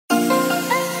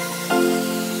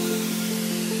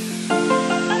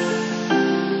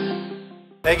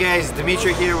Hey guys,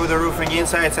 Dmitry here with the Roofing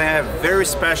Insights. I have a very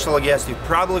special guest. You've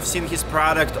probably seen his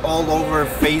product all over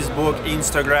Facebook,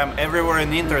 Instagram, everywhere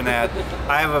on the internet.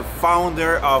 I have a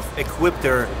founder of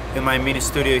Equipter in my mini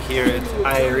studio here at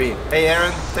IRE. Hey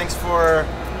Aaron, thanks for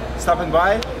stopping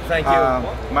by. Thank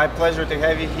you. My pleasure to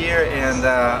have you here, and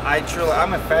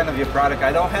I'm a fan of your product.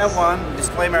 I don't have one.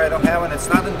 Disclaimer, I don't have one. It's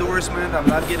not endorsement. I'm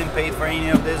not getting paid for any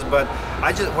of this, but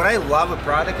when I love a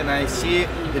product and I see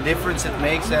the difference it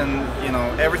makes and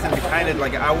everything behind it,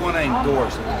 like I want to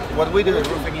endorse. What we do at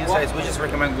Roofing Insights, we just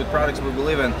recommend good products we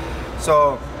believe in.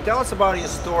 So tell us about your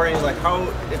story, like how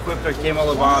Equipter came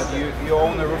all about. You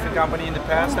own a roofing company in the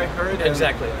past, I heard.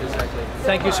 Exactly.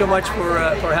 Thank you so much for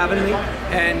having me.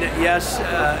 And yes,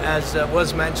 as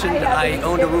was mentioned, I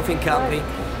owned a roofing company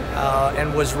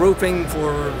and was roofing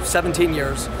for 17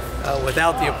 years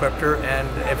without the Equipter. And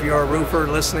if you're a roofer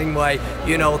listening, why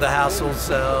you know the hassles,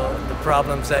 the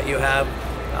problems that you have,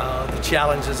 the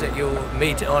challenges that you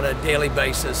meet on a daily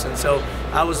basis. And so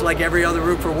I was like every other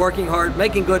roofer, working hard,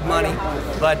 making good money,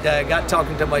 but got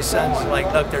talking to my sons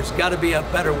like, look, there's got to be a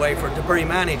better way for debris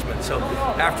management. So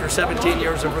after 17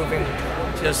 years of roofing,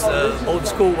 just the old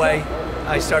school way,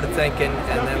 I started thinking,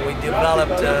 and then we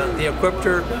developed the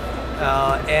Equipter,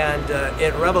 and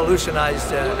it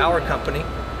revolutionized our company.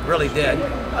 Really did.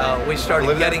 We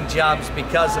started getting jobs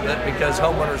because of it, because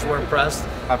homeowners were impressed.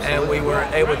 Absolutely. And we were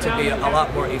able to be a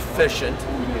lot more efficient.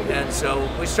 And so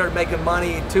we started making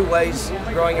money two ways,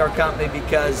 growing our company,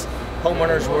 because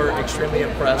homeowners were extremely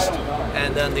impressed.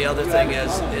 And then the other thing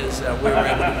is we were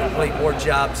able to complete more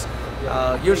jobs.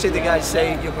 Usually the guys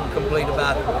say you can complete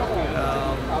about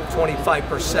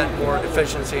 25% more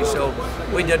efficiency, so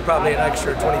we did probably an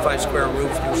extra 25 square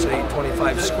roof, usually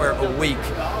 25 square a week.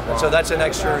 And so that's an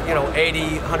extra,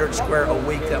 80, 100 square a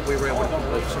week that we were able to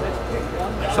complete.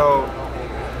 So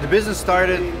the business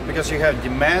started because you have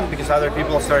demand, because other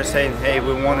people started saying, hey,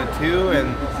 we want it too.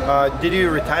 And did you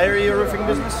retire your roofing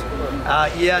business?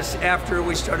 Yes, after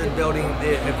we started building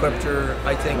the Equipter,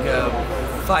 I think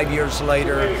 5 years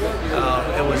later,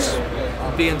 it was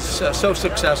being so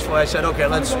successful. I said, okay,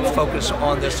 let's focus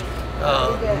on this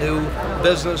new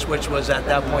business, which was at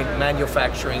that point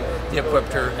manufacturing the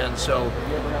Equipter. And so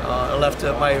I left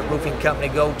my roofing company,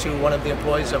 go to one of the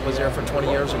employees that was there for 20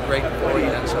 years, a great employee,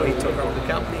 and so he took over the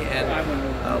company, and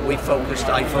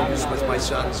I focused with my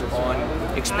sons on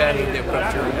expanding the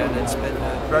Equipter, and it's been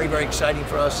very, very exciting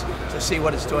for us to see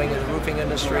what it's doing in the roofing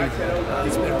industry.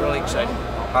 It's been really exciting.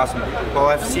 Awesome. Well,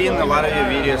 I've seen a lot of your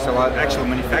videos, a lot actual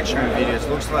manufacturing videos.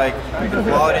 Looks like the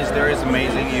quality there is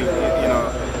amazing.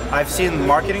 I've seen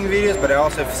marketing videos, but I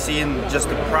also have seen just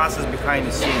the process behind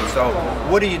the scenes. So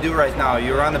what do you do right now?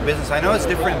 You run a business. I know it's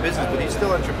different business, but you're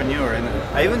still an entrepreneur. And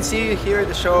I even see you here at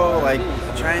the show, like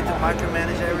trying to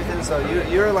micromanage everything. So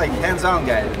you're like hands-on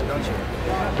guy, don't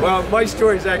you? Well, my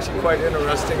story is actually quite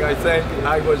interesting, I think.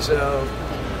 I was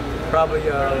probably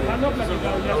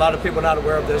a lot of people are not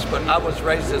aware of this, but I was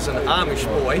raised as an Amish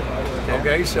boy.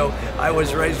 Okay, so I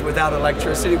was raised without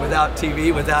electricity, without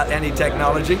TV, without any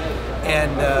technology,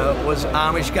 and was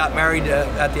Amish, got married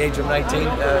at the age of 19,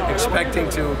 expecting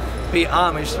to be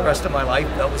Amish the rest of my life.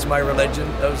 That was my religion.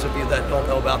 Those of you that don't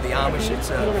know about the Amish, it's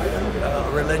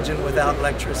a religion without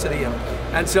electricity.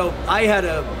 And so I had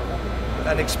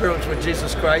an experience with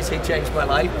Jesus Christ. He changed my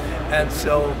life. And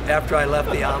so after I left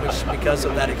the Amish, because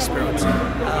of that experience,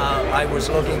 I was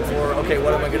looking for, okay,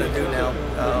 what am I going to do now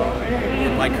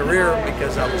in my career,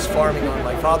 because I was farming on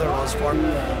my father-in-law's farm.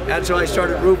 And so I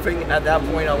started roofing. At that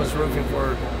point, I was roofing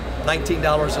for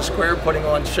 $19 a square, putting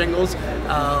on shingles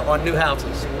on new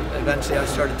houses. Eventually, I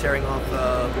started tearing off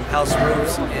house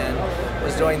roofs, and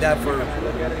was doing that for,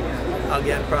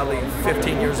 again, probably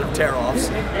 15 years of tear-offs.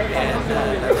 And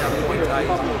at that point, I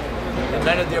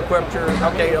invented the Equipter.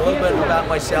 Okay, a little bit about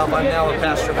myself. I'm now a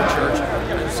pastor of a church,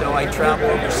 and so I travel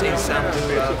overseas some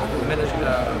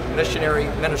to missionary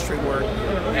ministry work,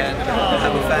 and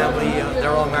have a family.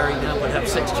 They're all married now, but have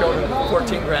 6 children,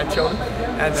 14 grandchildren,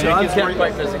 and so I'm kept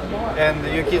quite busy. And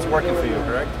your kids working for you,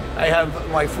 correct? I have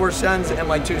my 4 sons and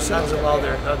my 2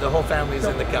 sons-in-law. The whole family is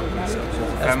in the company, so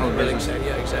that's been really exciting.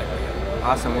 Yeah, exactly.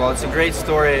 Awesome. Well, it's a great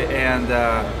story, and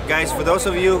guys, for those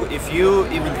of you, if you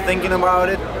even thinking about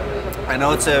it, I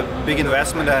know it's a big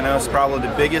investment. I know it's probably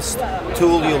the biggest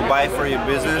tool you'll buy for your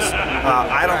business.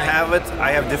 I don't have it.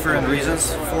 I have different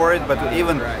reasons for it, but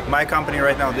even my company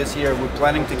right now this year, we're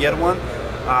planning to get one.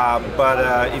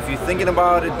 But if you're thinking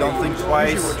about it, don't think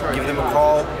twice. Give them a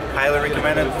call. Highly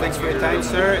recommend it. Thanks for your time,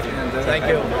 sir. And, thank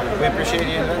you. We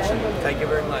appreciate your invention. Thank you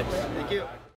very much.